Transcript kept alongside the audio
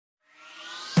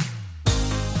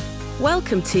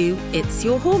Welcome to It's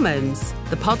Your Hormones,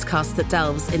 the podcast that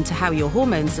delves into how your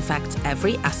hormones affect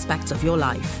every aspect of your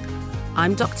life.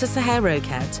 I'm Dr. Seher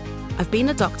Roghed. I've been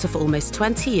a doctor for almost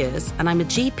 20 years, and I'm a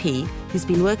GP who's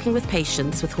been working with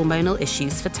patients with hormonal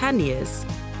issues for 10 years.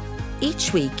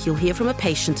 Each week, you'll hear from a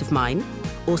patient of mine,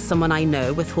 or someone I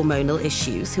know with hormonal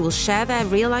issues, who will share their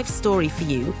real-life story for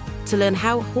you to learn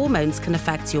how hormones can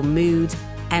affect your mood,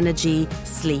 energy,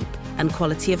 sleep, and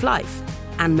quality of life.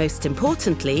 And most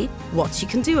importantly, what you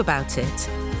can do about it.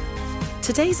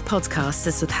 Today's podcast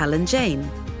is with Helen-Jane.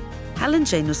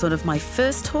 Helen-Jane was one of my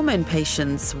first hormone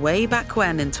patients way back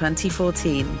when in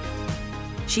 2014.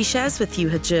 She shares with you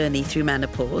her journey through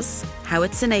menopause, how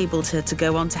it's enabled her to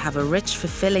go on to have a rich,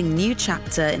 fulfilling new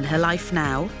chapter in her life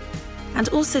now, and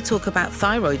also talk about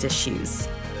thyroid issues.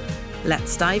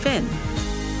 Let's dive in.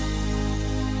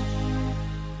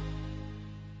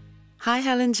 Hi,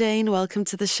 Helen-Jane. Welcome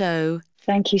to the show.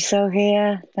 Thank you,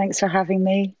 Seher. Thanks for having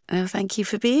me. Oh, thank you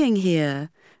for being here.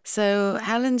 So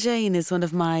Helen-Jane is one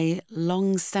of my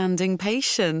long-standing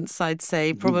patients, I'd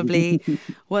say, probably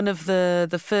one of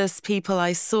the first people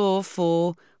I saw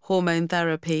for hormone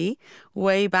therapy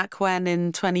way back when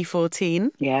in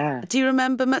 2014. Yeah. Do you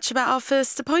remember much about our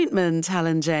first appointment,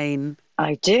 Helen-Jane?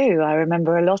 I do. I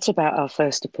remember a lot about our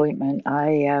first appointment.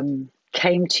 I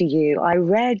came to you.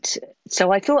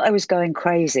 So I thought I was going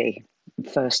crazy,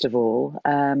 first of all,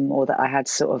 or that I had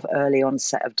sort of early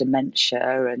onset of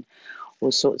dementia and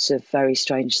all sorts of very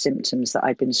strange symptoms that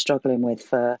I'd been struggling with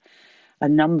for a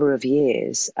number of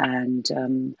years,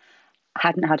 and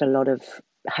hadn't had a lot of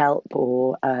help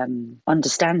or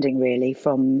understanding really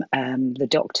from the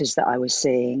doctors that I was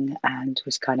seeing, and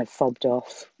was kind of fobbed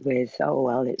off with, oh,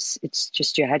 well, it's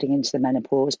just you're heading into the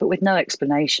menopause, but with no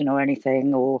explanation or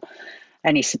anything or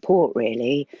any support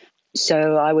really.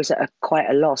 So I was at quite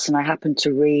a loss, and I happened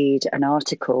to read an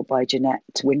article by Jeanette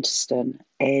Winterston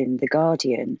in The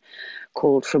Guardian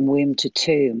called From Womb to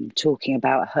Tomb, talking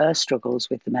about her struggles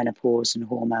with the menopause and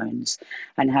hormones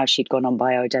and how she'd gone on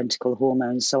bioidentical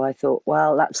hormones. So I thought,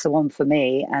 well, that's the one for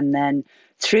me. And then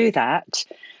through that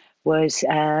was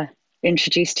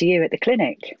introduced to you at the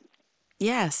clinic.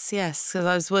 Yes, because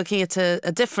I was working at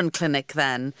a different clinic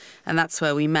then, and that's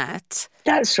where we met.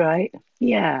 That's right,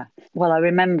 yeah. Well, I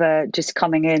remember just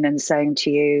coming in and saying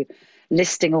to you,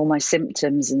 listing all my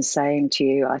symptoms and saying to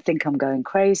you, I think I'm going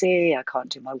crazy, I can't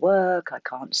do my work, I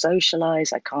can't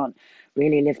socialise, I can't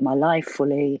really live my life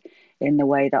fully in the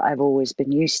way that I've always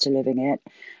been used to living it.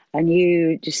 And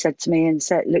you just said to me and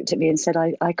looked at me and said,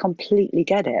 I completely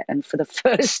get it. And for the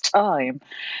first time,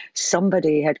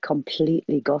 somebody had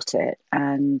completely got it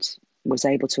and was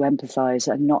able to empathise,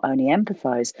 and not only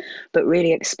empathise, but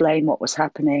really explain what was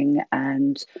happening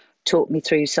and talk me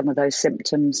through some of those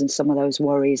symptoms and some of those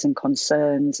worries and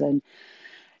concerns. And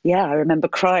yeah, I remember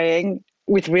crying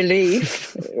with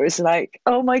relief. It was like,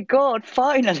 oh my God,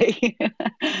 finally.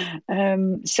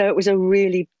 So it was a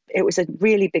really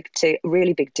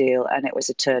big deal, and it was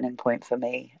a turning point for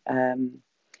me. And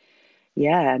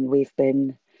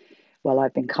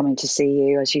I've been coming to see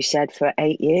you, as you said, for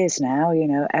 8 years now,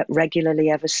 regularly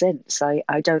ever since.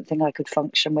 I don't think I could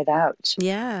function without.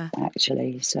 Yeah.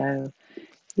 Actually. So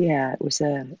yeah, it was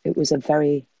a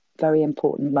very, very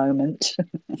important moment.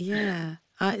 Yeah.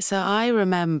 So I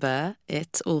remember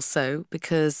it also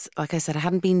because, like I said, I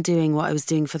hadn't been doing what I was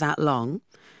doing for that long.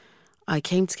 I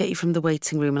came to get you from the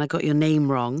waiting room and I got your name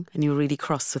wrong and you were really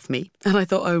cross with me. And I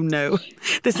thought, oh no,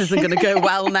 this isn't going to go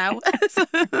well now.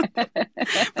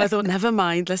 But I thought, never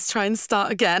mind, let's try and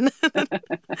start again.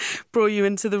 Brought you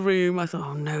into the room. I thought,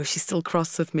 oh no, she's still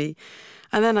cross with me.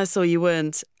 And then I saw you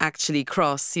weren't actually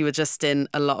cross. You were just in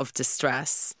a lot of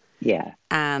distress. Yeah.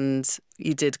 And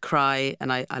you did cry,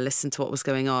 and I listened to what was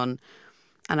going on.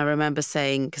 And I remember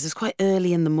saying, because it was quite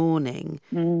early in the morning,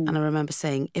 and I remember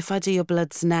saying, if I do your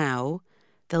bloods now,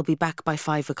 they'll be back by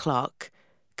 5 o'clock.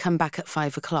 Come back at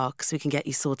 5 o'clock so we can get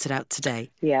you sorted out today.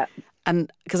 Yeah. And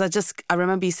because I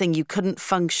remember you saying you couldn't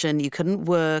function, you couldn't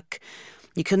work,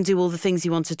 you couldn't do all the things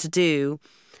you wanted to do.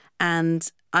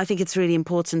 And I think it's really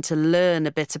important to learn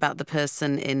a bit about the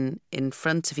person in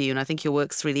front of you. And I think your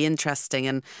work's really interesting.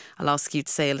 And I'll ask you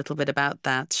to say a little bit about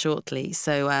that shortly.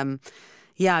 So,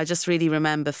 I just really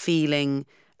remember feeling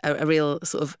a real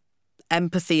sort of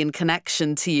empathy and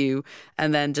connection to you,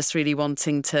 and then just really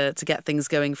wanting to get things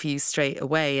going for you straight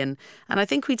away. And I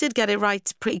think we did get it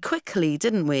right pretty quickly,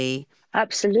 didn't we?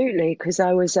 Absolutely, because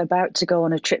I was about to go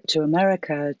on a trip to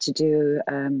America to do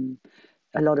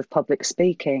a lot of public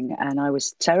speaking, and I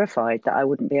was terrified that I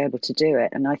wouldn't be able to do it.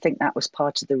 And I think that was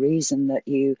part of the reason that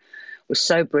you was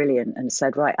so brilliant and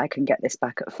said, right, I can get this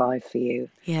back at 5 for you.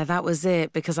 Yeah, that was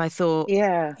it, because I thought,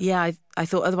 Yeah, I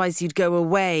thought otherwise you'd go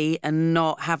away and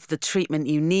not have the treatment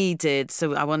you needed.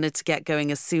 So I wanted to get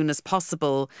going as soon as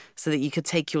possible so that you could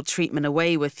take your treatment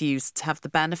away with you to have the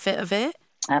benefit of it.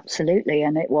 absolutely.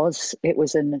 And it was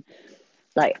an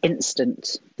like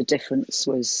instant. The difference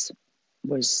was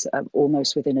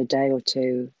almost within a day or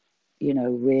two.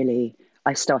 Really,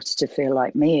 I started to feel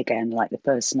like me again, like the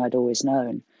person I'd always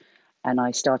known, and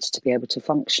I started to be able to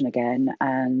function again.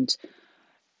 And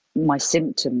my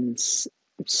symptoms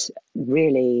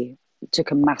really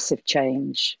took a massive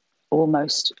change,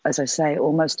 almost, as I say,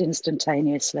 almost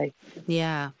instantaneously.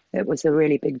 Yeah. It was a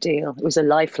really big deal. It was a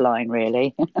lifeline,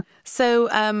 really. So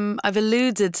I've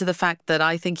alluded to the fact that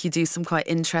I think you do some quite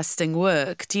interesting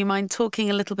work. Do you mind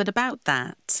talking a little bit about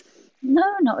that? No,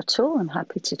 not at all. I'm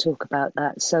happy to talk about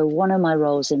that. So, one of my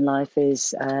roles in life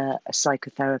is a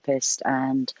psychotherapist,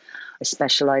 and I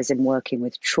specialize in working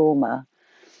with trauma,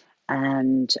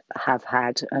 and have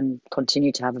had and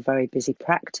continue to have a very busy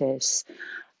practice.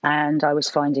 And I was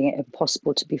finding it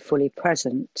impossible to be fully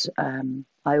present.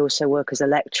 I also work as a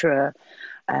lecturer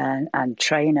and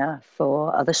trainer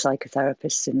for other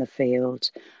psychotherapists in the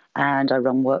field, and I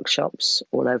run workshops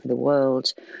all over the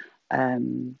world,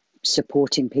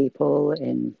 supporting people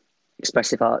in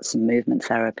expressive arts and movement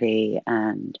therapy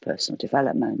and personal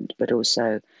development, but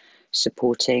also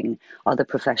supporting other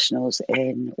professionals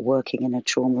in working in a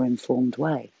trauma-informed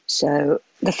way. So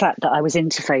the fact that I was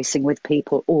interfacing with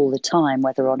people all the time,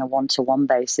 whether on a one-to-one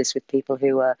basis with people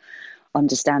who are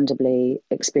understandably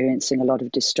experiencing a lot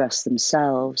of distress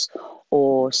themselves,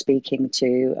 or speaking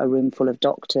to a room full of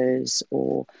doctors,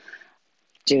 or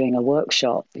doing a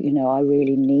workshop, I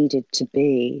really needed to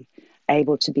be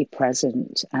able to be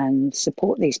present and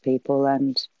support these people.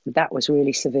 And that was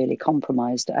really severely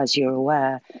compromised, as you're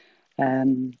aware.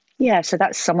 So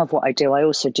that's some of what I do. I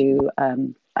also do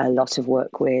a lot of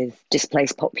work with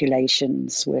displaced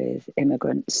populations, with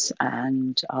immigrants,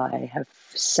 and I have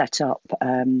set up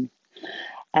an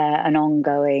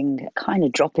ongoing kind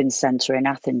of drop-in centre in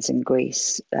Athens in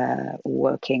Greece,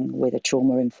 working with a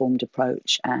trauma-informed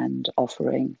approach and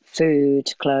offering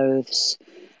food, clothes,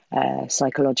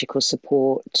 psychological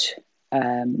support,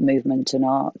 movement and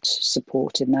art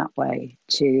support in that way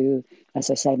to, as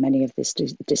I say, many of these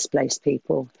displaced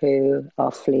people who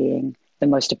are fleeing the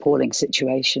most appalling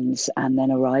situations and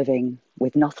then arriving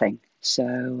with nothing.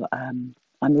 So I'm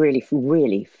really,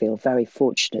 really feel very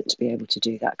fortunate to be able to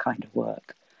do that kind of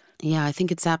work. Yeah, I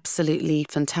think it's absolutely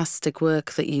fantastic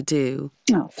work that you do.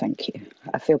 Oh, thank you.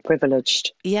 I feel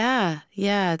privileged. Yeah,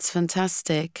 it's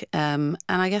fantastic. And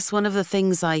I guess one of the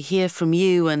things I hear from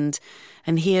you and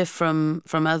hear from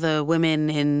other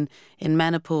women in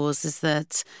menopause is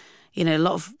that, a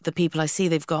lot of the people I see,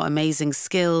 they've got amazing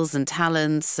skills and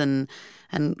talents and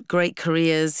great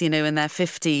careers, in their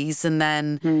 50s. And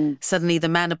then suddenly the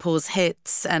menopause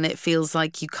hits and it feels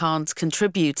like you can't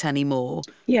contribute anymore.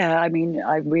 Yeah, I mean,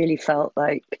 I really felt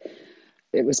like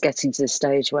it was getting to the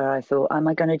stage where I thought, am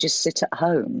I going to just sit at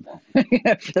home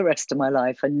for the rest of my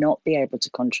life and not be able to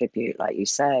contribute, like you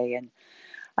say?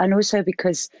 And also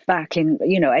because back in,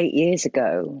 8 years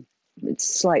ago,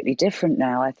 it's slightly different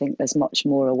now. I think there's much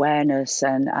more awareness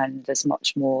and there's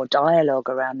much more dialogue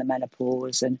around the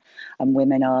menopause, and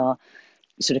women are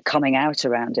sort of coming out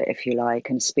around it, if you like,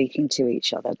 and speaking to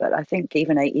each other. But I think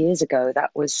even 8 years ago,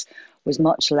 that was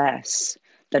much less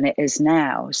than it is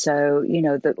now. So,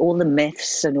 all the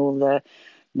myths and all the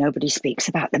nobody speaks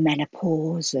about the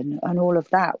menopause and all of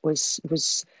that was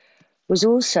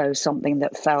also something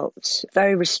that felt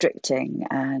very restricting,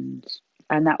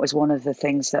 and that was one of the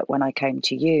things that when I came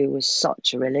to you was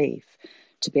such a relief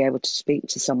to be able to speak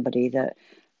to somebody that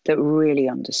really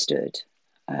understood,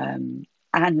 and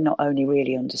not only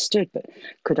really understood, but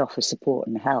could offer support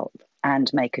and help and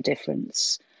make a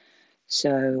difference.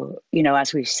 So,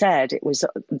 as we've said, it was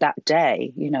that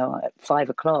day, at 5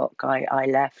 o'clock, I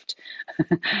left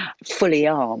fully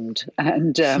armed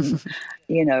and,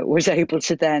 was able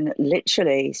to then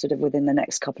literally sort of within the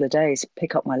next couple of days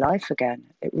pick up my life again.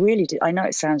 It really did. I know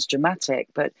it sounds dramatic,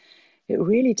 but it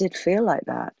really did feel like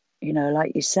that.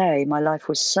 Like you say, my life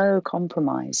was so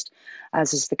compromised,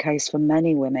 as is the case for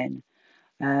many women.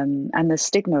 And the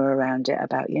stigma around it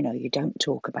about, you don't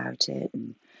talk about it,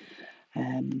 and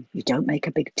you don't make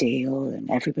a big deal,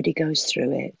 and everybody goes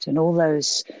through it, and all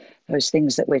those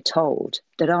things that we're told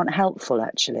that aren't helpful,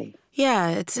 actually. Yeah,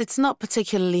 it's not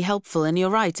particularly helpful. And you're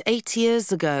right, 8 years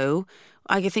ago,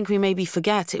 I think we maybe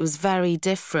forget it was very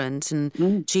different, and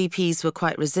GPs were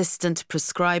quite resistant to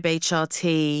prescribe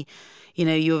HRT.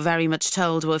 you were very much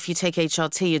told, well, if you take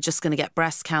HRT, you're just going to get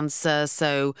breast cancer.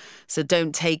 So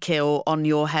don't take it, or on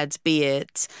your head be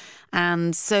it.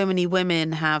 And so many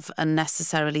women have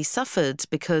unnecessarily suffered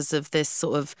because of this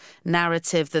sort of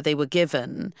narrative that they were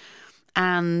given.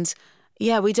 And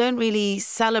yeah, we don't really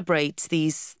celebrate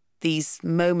these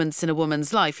moments in a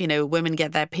woman's life. Women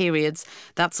get their periods.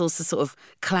 That's also sort of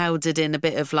clouded in a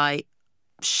bit of like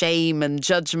shame and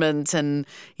judgment, and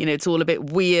it's all a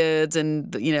bit weird.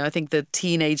 And I think the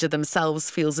teenager themselves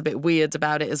feels a bit weird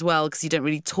about it as well, because you don't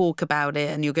really talk about it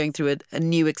and you're going through a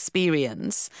new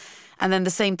experience. And then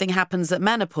the same thing happens at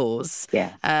menopause.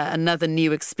 Yeah. Another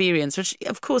new experience, which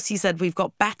of course you said we've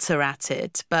got better at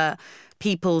it, but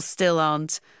people still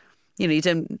aren't. You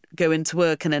don't go into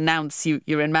work and announce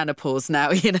you're in menopause now,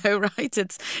 right?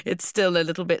 It's still a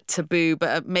little bit taboo,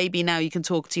 but maybe now you can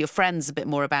talk to your friends a bit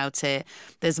more about it.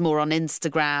 There's more on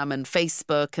Instagram and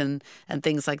Facebook and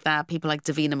things like that. People like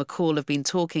Davina McCall have been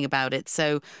talking about it.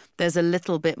 So there's a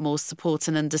little bit more support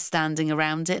and understanding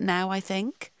around it now, I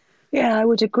think. Yeah, I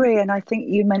would agree. And I think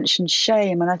you mentioned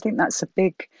shame, and I think that's a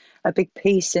big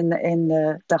piece in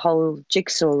the whole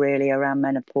jigsaw really around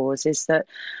menopause, is that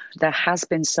there has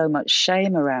been so much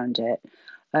shame around it.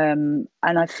 And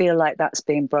I feel like that's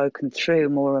being broken through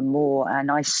more and more. And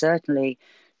I certainly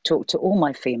talk to all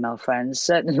my female friends,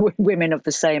 certainly women of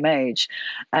the same age.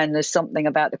 And there's something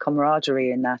about the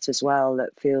camaraderie in that as well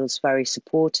that feels very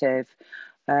supportive.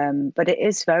 But it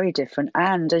is very different.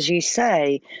 And as you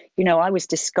say, I was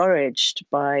discouraged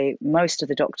by most of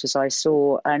the doctors I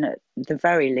saw, and at the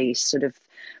very least sort of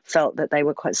felt that they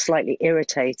were quite slightly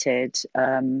irritated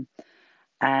and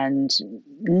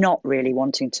not really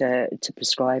wanting to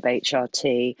prescribe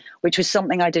HRT, which was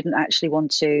something I didn't actually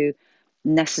want to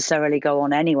necessarily go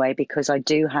on anyway, because I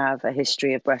do have a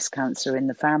history of breast cancer in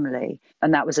the family.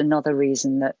 And that was another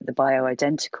reason that the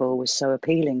bioidentical was so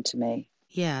appealing to me.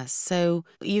 Yeah, so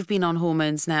you've been on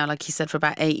hormones now, like you said, for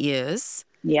about 8 years.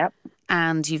 Yep.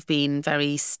 And you've been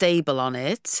very stable on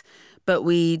it. But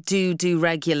we do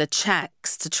regular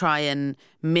checks to try and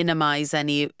minimise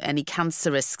any cancer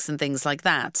risks and things like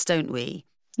that, don't we?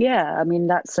 Yeah, I mean,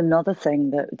 that's another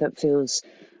thing that feels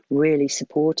really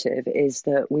supportive, is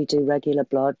that we do regular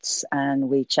bloods and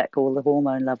we check all the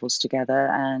hormone levels together,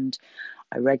 and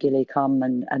I regularly come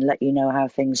and let you know how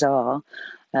things are.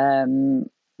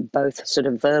 Both sort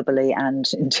of verbally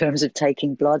and in terms of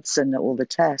taking bloods and all the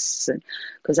tests. And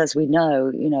because as we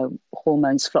know,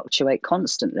 hormones fluctuate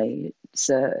constantly.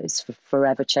 It's a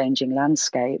forever changing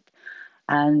landscape.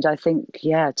 And I think,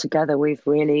 together we've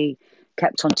really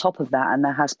kept on top of that. And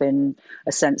there has been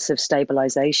a sense of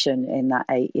stabilization in that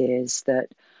 8 years that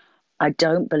I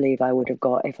don't believe I would have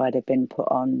got if I'd have been put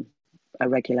on a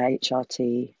regular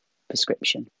HRT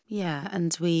prescription. Yeah,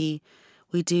 and we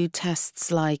do tests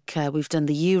like we've done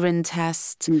the urine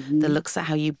test that looks at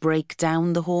how you break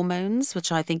down the hormones,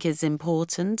 which I think is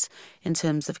important in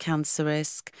terms of cancer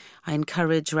risk. I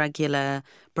encourage regular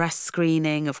breast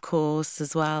screening, of course,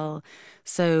 as well.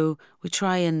 So we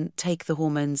try and take the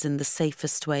hormones in the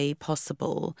safest way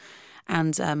possible.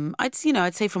 And I'd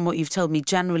say from what you've told me,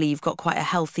 generally you've got quite a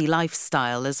healthy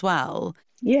lifestyle as well.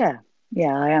 Yeah.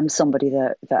 Yeah, I am somebody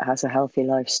that has a healthy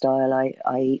lifestyle.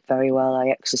 I eat very well. I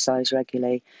exercise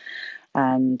regularly.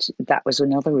 And that was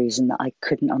another reason that I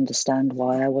couldn't understand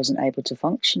why I wasn't able to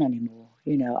function anymore,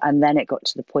 And then it got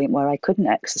to the point where I couldn't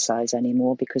exercise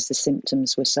anymore because the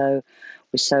symptoms were so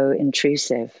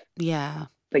intrusive. Yeah.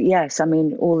 But yes, I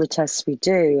mean, all the tests we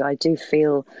do, I do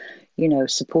feel,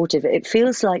 supportive. It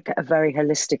feels like a very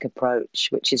holistic approach,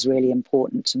 which is really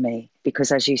important to me,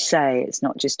 because as you say, it's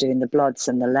not just doing the bloods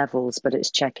and the levels, but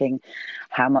it's checking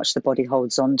how much the body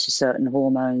holds on to certain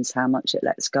hormones, how much it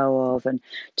lets go of, and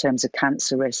in terms of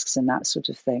cancer risks and that sort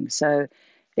of thing. So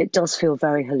it does feel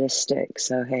very holistic.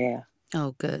 So here.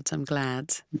 Oh, good. I'm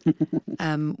glad.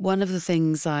 One of the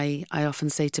things I often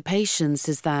say to patients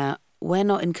is that we're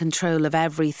not in control of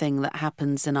everything that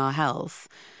happens in our health.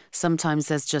 Sometimes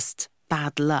there's just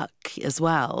bad luck as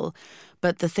well.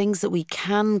 But the things that we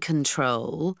can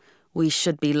control, we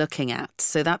should be looking at.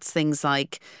 So that's things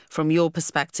like, from your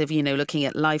perspective, looking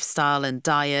at lifestyle and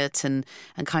diet and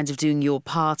kind of doing your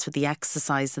part with the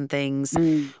exercise and things.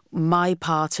 My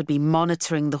part would be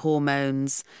monitoring the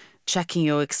hormones, checking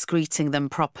you're excreting them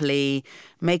properly,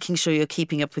 making sure you're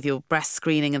keeping up with your breast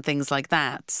screening and things like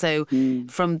that. So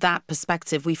from that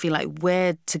perspective, we feel like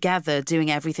we're together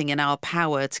doing everything in our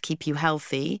power to keep you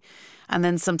healthy. And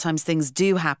then sometimes things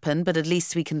do happen, but at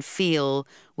least we can feel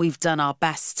we've done our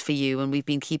best for you and we've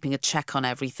been keeping a check on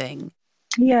everything.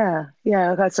 Yeah.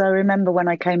 Because I remember when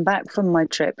I came back from my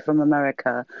trip from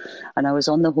America and I was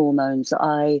on the hormones,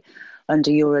 I under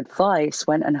your advice,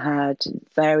 went and had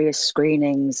various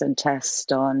screenings and tests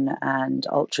done and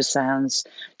ultrasounds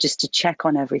just to check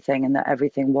on everything and that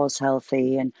everything was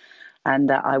healthy and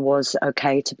that I was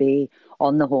okay to be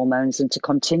on the hormones and to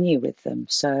continue with them.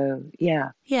 So,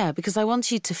 yeah. Yeah, because I want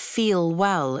you to feel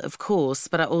well, of course,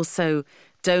 but I also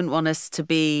don't want us to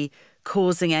be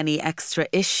causing any extra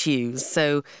issues.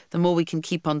 So the more we can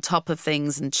keep on top of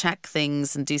things and check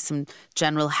things and do some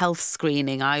general health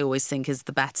screening, I always think is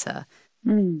the better.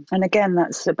 And again,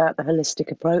 that's about the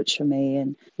holistic approach for me.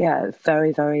 And yeah,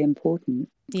 very, very important.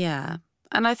 Yeah.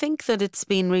 And I think that it's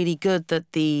been really good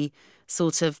that the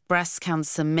sort of breast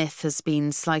cancer myth has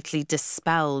been slightly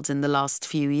dispelled in the last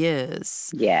few years.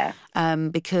 Yeah.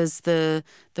 Because the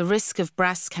risk of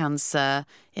breast cancer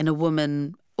in a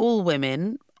woman, all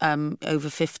women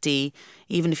over 50,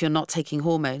 even if you're not taking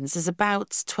hormones, is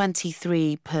about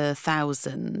 23 per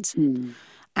 1,000.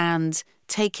 And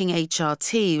taking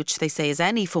HRT, which they say is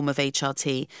any form of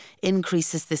HRT,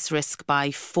 increases this risk by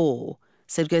 4.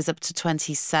 So it goes up to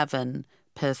 27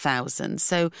 per 1,000.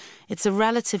 So it's a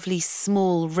relatively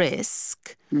small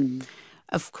risk.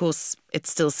 Of course,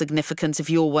 it's still significant if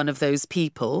you're one of those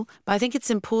people. But I think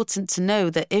it's important to know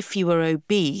that if you are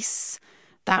obese,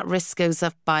 that risk goes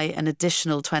up by an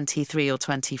additional 23 or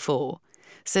 24.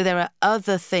 So there are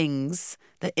other things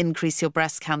that increase your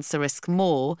breast cancer risk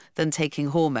more than taking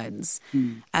hormones.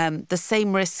 The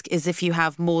same risk is if you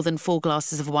have more than 4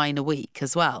 glasses of wine a week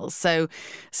as well. So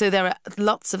there are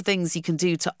lots of things you can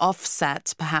do to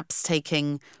offset perhaps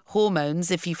taking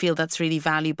hormones if you feel that's really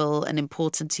valuable and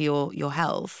important to your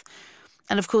health.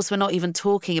 And of course, we're not even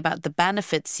talking about the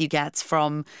benefits you get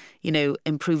from,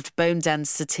 improved bone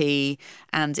density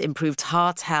and improved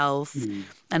heart health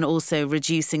and also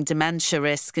reducing dementia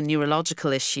risk and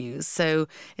neurological issues. So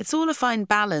it's all a fine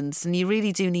balance, and you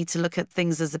really do need to look at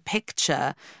things as a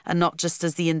picture and not just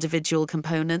as the individual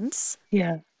components.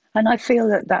 Yeah. And I feel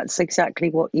that that's exactly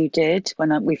what you did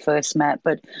when we first met.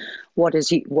 But what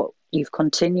you've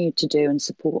continued to do and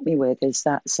support me with is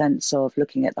that sense of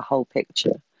looking at the whole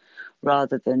picture,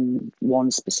 rather than one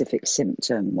specific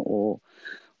symptom or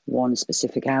one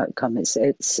specific outcome. It's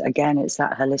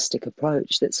that holistic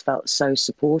approach that's felt so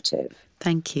supportive.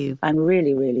 Thank you. And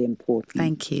really, really important.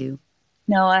 Thank you.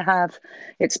 No, I have.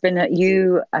 It's been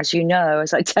you, as you know,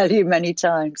 as I tell you many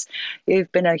times,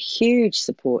 you've been a huge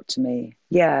support to me.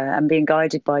 Yeah, and being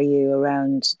guided by you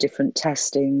around different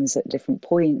testings at different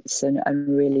points and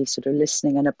really sort of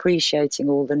listening and appreciating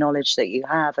all the knowledge that you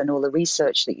have and all the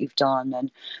research that you've done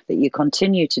and that you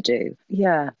continue to do.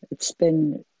 Yeah, it's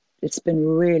been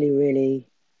really, really,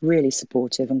 really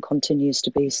supportive and continues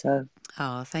to be so.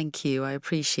 Oh, thank you. I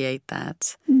appreciate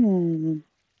that. Mm.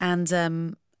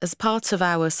 And as part of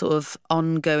our sort of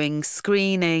ongoing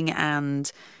screening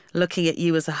and looking at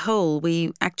you as a whole,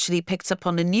 we actually picked up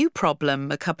on a new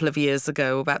problem a couple of years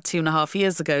ago, about 2.5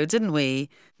 years ago, didn't we?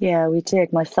 Yeah, we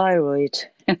did. My thyroid.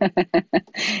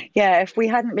 Yeah, if we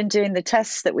hadn't been doing the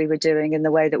tests that we were doing in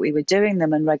the way that we were doing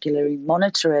them and regularly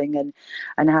monitoring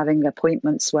and having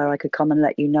appointments where I could come and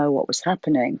let you know what was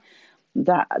happening,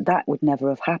 that would never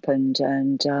have happened.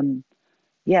 And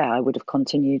I would have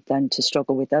continued then to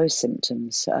struggle with those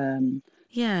symptoms.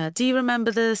 Yeah. Do you remember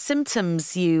the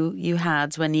symptoms you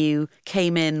had when you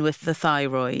came in with the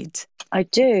thyroid? I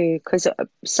do, because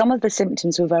some of the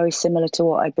symptoms were very similar to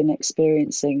what I'd been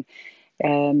experiencing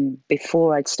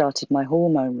before I'd started my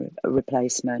hormone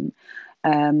replacement.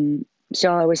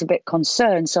 So I was a bit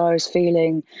concerned. So I was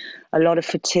feeling a lot of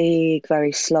fatigue,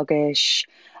 very sluggish,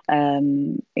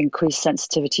 increased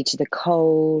sensitivity to the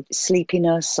cold,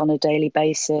 sleepiness on a daily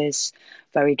basis,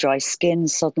 very dry skin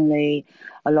suddenly,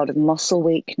 a lot of muscle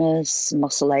weakness,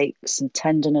 muscle aches and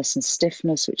tenderness and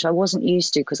stiffness, which I wasn't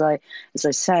used to because as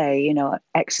I say,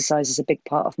 exercise is a big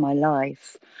part of my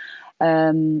life.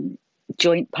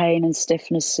 Joint pain and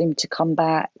stiffness seemed to come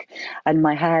back, and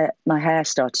my hair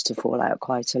started to fall out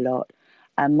quite a lot,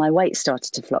 and my weight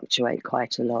started to fluctuate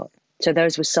quite a lot. So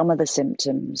those were some of the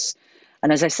symptoms.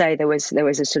 And as I say, there was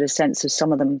a sort of sense of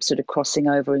some of them sort of crossing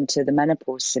over into the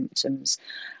menopause symptoms,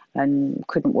 and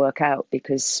couldn't work out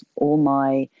because all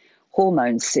my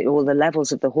hormones, all the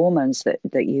levels of the hormones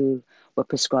that you were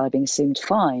prescribing seemed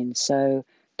fine. So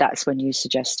that's when you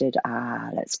suggested,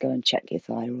 let's go and check your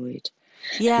thyroid.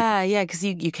 Yeah, because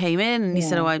you came in and you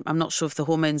said, I'm not sure if the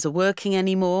hormones are working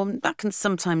anymore. That can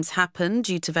sometimes happen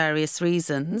due to various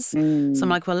reasons. So I'm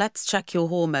like, well, let's check your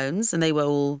hormones. And they were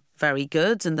all very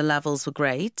good and the levels were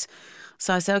great.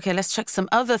 So I said, okay, let's check some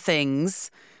other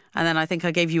things. And then I think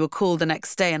I gave you a call the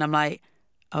next day and I'm like,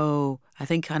 oh, I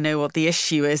think I know what the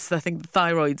issue is. I think the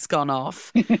thyroid's gone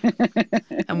off.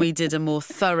 And we did a more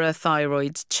thorough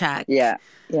thyroid check. Yeah,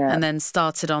 yeah. And then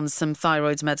started on some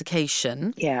thyroid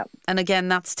medication. Yeah. And again,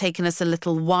 that's taken us a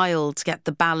little while to get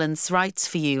the balance right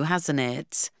for you, hasn't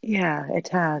it? Yeah, it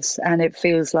has. And it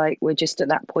feels like we're just at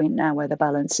that point now where the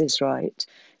balance is right.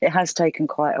 It has taken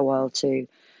quite a while to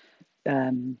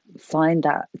find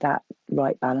that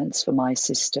right balance for my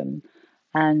system.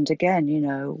 And again,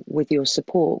 with your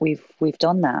support, we've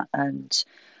done that. And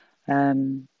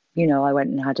I went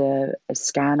and had a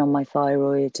scan on my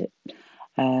thyroid,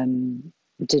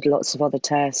 did lots of other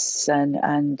tests,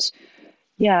 and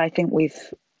yeah, I think we're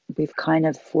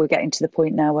getting to the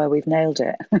point now where we've nailed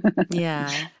it.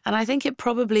 Yeah. And I think it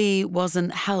probably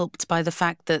wasn't helped by the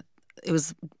fact that it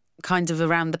was kind of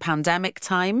around the pandemic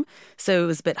time. So it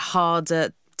was a bit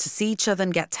harder to see each other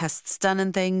and get tests done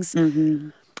and things. Mm-hmm.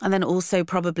 And then also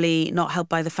probably not helped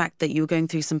by the fact that you were going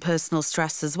through some personal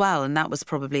stress as well. And that was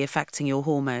probably affecting your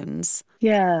hormones.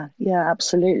 Yeah,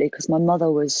 absolutely. Because my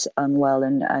mother was unwell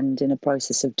and in a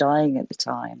process of dying at the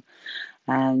time.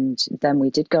 And then we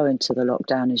did go into the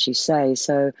lockdown, as you say.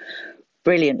 So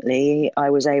brilliantly, I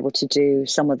was able to do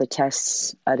some of the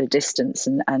tests at a distance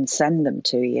and send them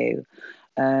to you.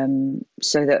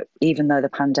 So that even though the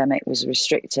pandemic was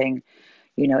restricting,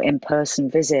 in-person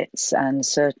visits and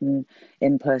certain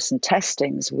in-person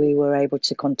testings, we were able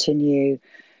to continue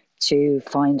to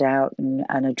find out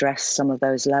and address some of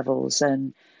those levels.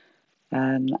 And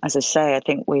as I say, I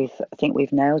think we've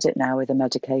nailed it now with the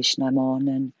medication I'm on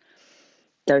and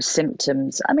those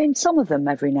symptoms. I mean, some of them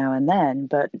every now and then,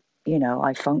 but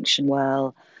I function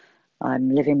well.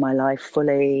 I'm living my life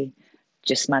fully.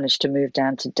 Just managed to move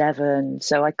down to Devon,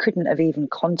 so I couldn't have even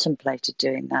contemplated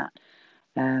doing that.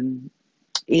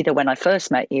 Either when I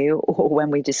first met you or when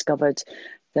we discovered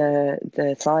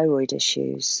the thyroid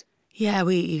issues. Yeah,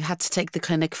 we had to take the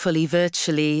clinic fully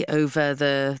virtually over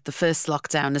the first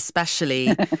lockdown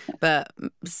especially. But,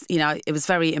 it was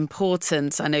very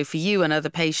important. I know for you and other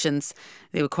patients,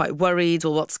 they were quite worried,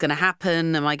 well, what's going to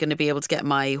happen? Am I going to be able to get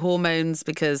my hormones?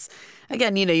 Because,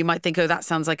 again, you might think, oh, that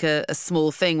sounds like a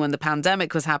small thing when the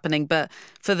pandemic was happening. But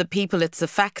for the people it's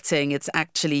affecting, it's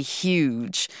actually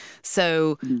huge.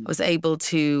 So I was able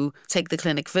to take the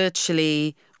clinic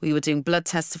virtually. We were doing blood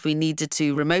tests if we needed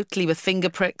to remotely with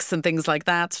finger pricks and things like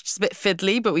that, which is a bit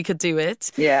fiddly, but we could do it.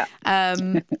 Yeah.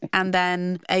 And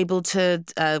then able to,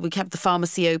 we kept the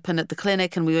pharmacy open at the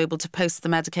clinic and we were able to post the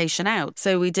medication out.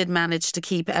 So we did manage to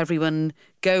keep everyone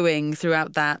going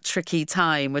throughout that tricky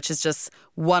time, which is just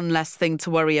one less thing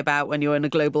to worry about when you're in a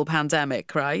global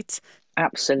pandemic, right?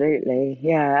 Absolutely.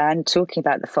 Yeah. And talking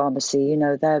about the pharmacy,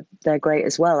 they're great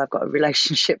as well. I've got a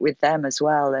relationship with them as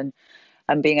well. And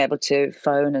being able to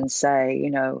phone and say,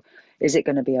 is it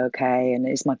going to be okay? And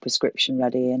is my prescription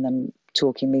ready? And then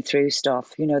talking me through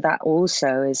stuff, that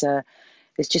also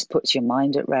it just puts your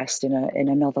mind at rest in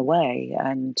another way.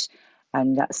 And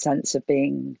that sense of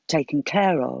being taken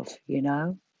care of,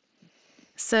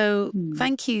 So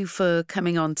thank you for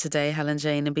coming on today,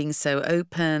 Helen-Jane, and being so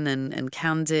open and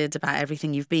candid about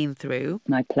everything you've been through.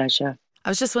 My pleasure. I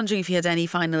was just wondering if you had any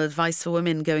final advice for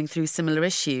women going through similar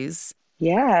issues.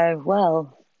 Yeah,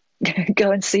 well, go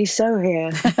and see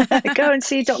here. Go and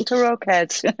see Dr.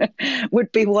 Rockhead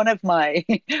would be one of my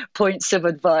points of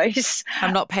advice.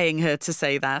 I'm not paying her to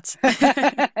say that.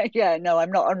 Yeah, no,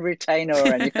 I'm not on retainer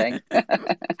or anything.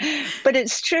 But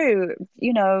it's true,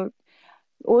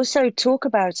 also talk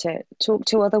about it. Talk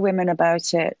to other women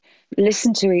about it.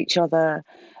 Listen to each other.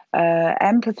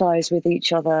 Empathize with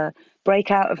each other.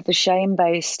 Break out of the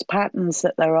shame-based patterns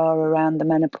that there are around the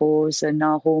menopause and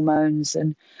our hormones.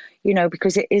 And,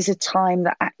 because it is a time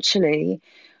that actually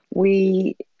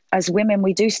we, as women,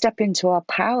 we do step into our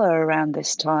power around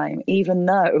this time, even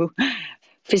though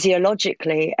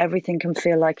physiologically everything can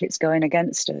feel like it's going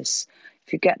against us.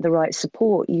 If you get the right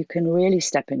support, you can really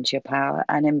step into your power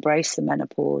and embrace the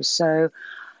menopause. So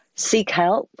seek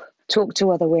help, talk to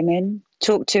other women,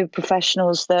 talk to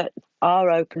professionals that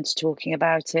are open to talking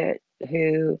about it,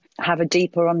 who have a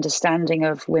deeper understanding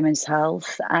of women's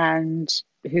health and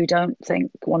who don't think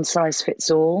one size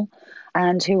fits all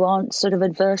and who aren't sort of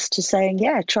adverse to saying,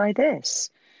 yeah, try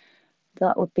this.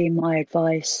 That would be my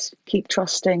advice. Keep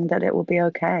trusting that it will be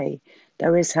okay.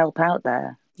 There is help out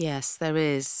there. Yes, there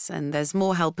is. And there's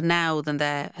more help now than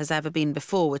there has ever been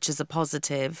before, which is a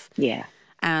positive. Yeah.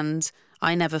 And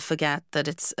I never forget that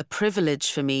it's a privilege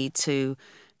for me to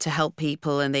help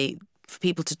people, and for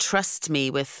people to trust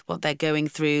me with what they're going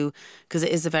through, because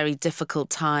it is a very difficult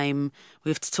time.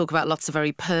 We have to talk about lots of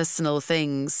very personal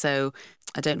things. So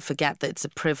I don't forget that it's a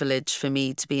privilege for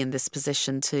me to be in this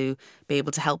position to be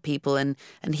able to help people and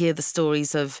hear the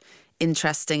stories of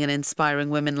interesting and inspiring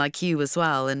women like you as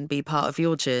well, and be part of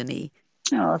your journey.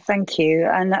 Oh, thank you.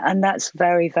 And that's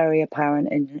very, very apparent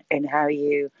in how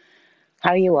you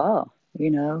are,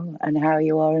 and how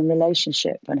you are in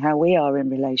relationship and how we are in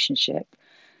relationship.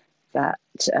 That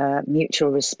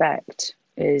mutual respect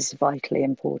is vitally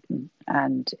important,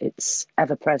 and it's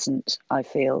ever present, I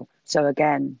feel. So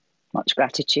again, much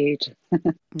gratitude.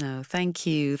 No, thank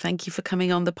you. Thank you for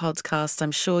coming on the podcast.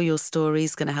 I'm sure your story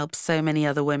is going to help so many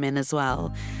other women as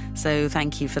well. So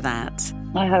thank you for that.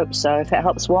 I hope so. If it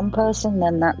helps one person,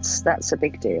 then that's a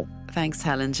big deal. Thanks,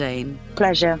 Helen-Jane.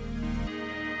 Pleasure.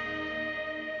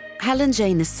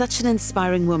 Helen-Jane is such an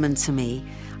inspiring woman to me.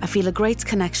 I feel a great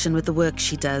connection with the work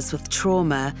she does with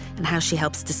trauma and how she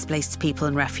helps displaced people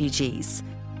and refugees.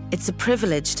 It's a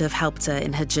privilege to have helped her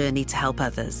in her journey to help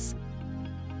others.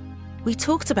 We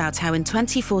talked about how in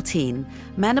 2014,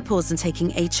 menopause and taking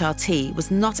HRT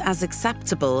was not as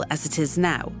acceptable as it is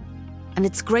now. And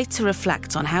it's great to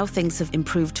reflect on how things have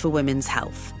improved for women's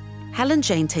health.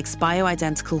 Helen-Jane takes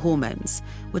bioidentical hormones,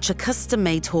 which are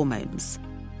custom-made hormones.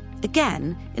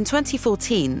 Again, in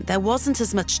 2014, there wasn't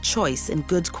as much choice in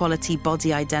good quality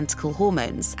body-identical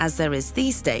hormones as there is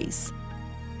these days.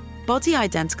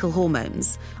 Body-identical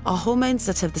hormones are hormones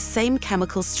that have the same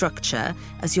chemical structure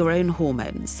as your own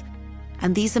hormones,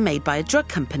 and these are made by a drug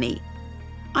company.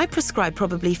 I prescribe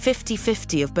probably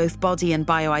 50-50 of both body and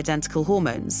bioidentical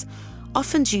hormones,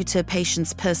 often due to a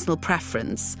patient's personal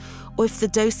preference, or if the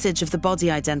dosage of the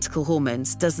body-identical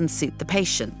hormones doesn't suit the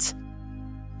patient.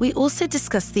 We also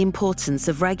discussed the importance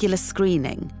of regular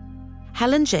screening.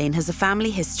 Helen-Jane has a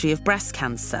family history of breast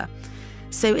cancer,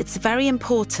 so it's very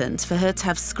important for her to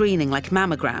have screening like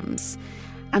mammograms,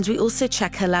 and we also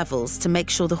check her levels to make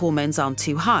sure the hormones aren't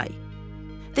too high.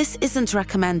 This isn't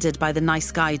recommended by the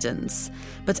NICE guidance,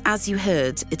 but as you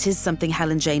heard, it is something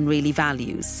Helen-Jane really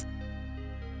values.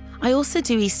 I also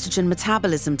do estrogen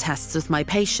metabolism tests with my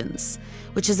patients,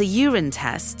 which is a urine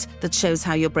test that shows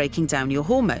how you're breaking down your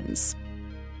hormones.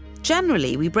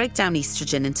 Generally, we break down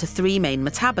estrogen into 3 main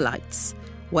metabolites.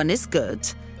 One is good,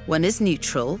 one is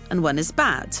neutral, and one is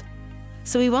bad.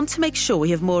 So we want to make sure we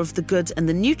have more of the good and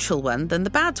the neutral one than the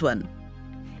bad one.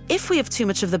 If we have too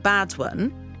much of the bad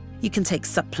one, you can take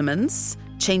supplements,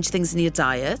 change things in your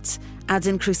diet, add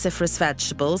in cruciferous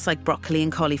vegetables like broccoli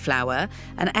and cauliflower,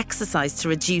 and exercise to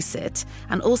reduce it,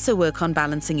 and also work on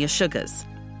balancing your sugars.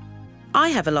 I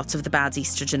have a lot of the bad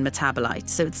estrogen metabolite,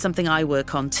 so it's something I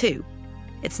work on too.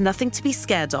 It's nothing to be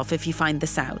scared of if you find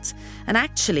this out. And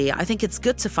actually, I think it's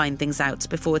good to find things out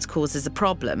before it causes a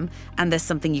problem and there's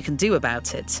something you can do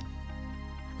about it.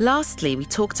 Lastly, we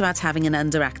talked about having an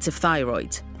underactive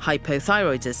thyroid,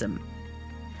 hypothyroidism.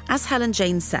 As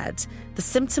Helen-Jane said, the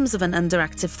symptoms of an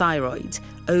underactive thyroid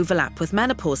overlap with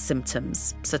menopause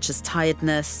symptoms, such as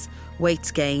tiredness,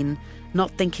 weight gain, not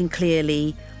thinking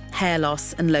clearly, hair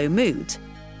loss, and low mood.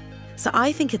 So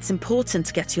I think it's important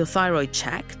to get your thyroid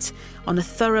checked on a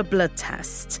thorough blood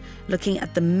test, looking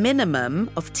at the minimum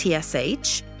of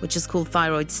TSH, which is called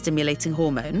thyroid stimulating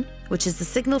hormone, which is the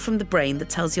signal from the brain that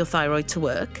tells your thyroid to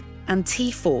work, and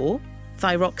T4,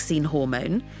 thyroxine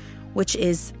hormone, which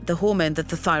is the hormone that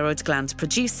the thyroid gland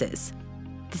produces.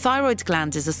 The thyroid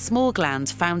gland is a small gland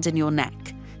found in your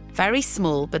neck. Very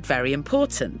small, but very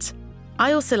important.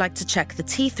 I also like to check the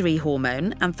T3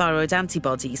 hormone and thyroid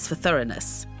antibodies for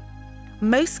thoroughness.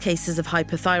 Most cases of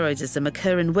hypothyroidism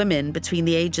occur in women between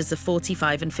the ages of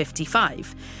 45 and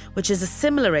 55, which is a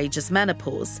similar age as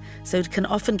menopause, so it can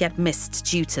often get missed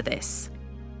due to this.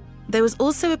 There was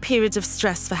also a period of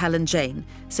stress for Helen-Jane,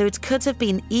 so it could have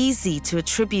been easy to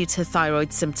attribute her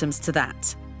thyroid symptoms to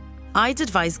that. I'd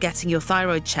advise getting your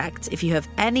thyroid checked if you have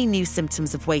any new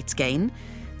symptoms of weight gain,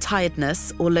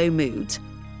 tiredness, or low mood,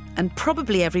 and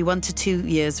probably every 1 to 2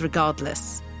 years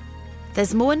regardless.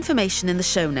 There's more information in the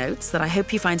show notes that I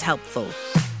hope you find helpful.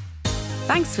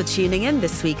 Thanks for tuning in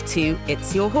this week to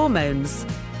It's Your Hormones.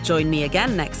 Join me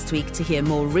again next week to hear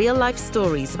more real-life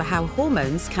stories about how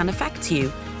hormones can affect you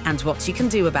and what you can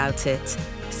do about it.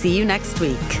 See you next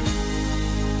week.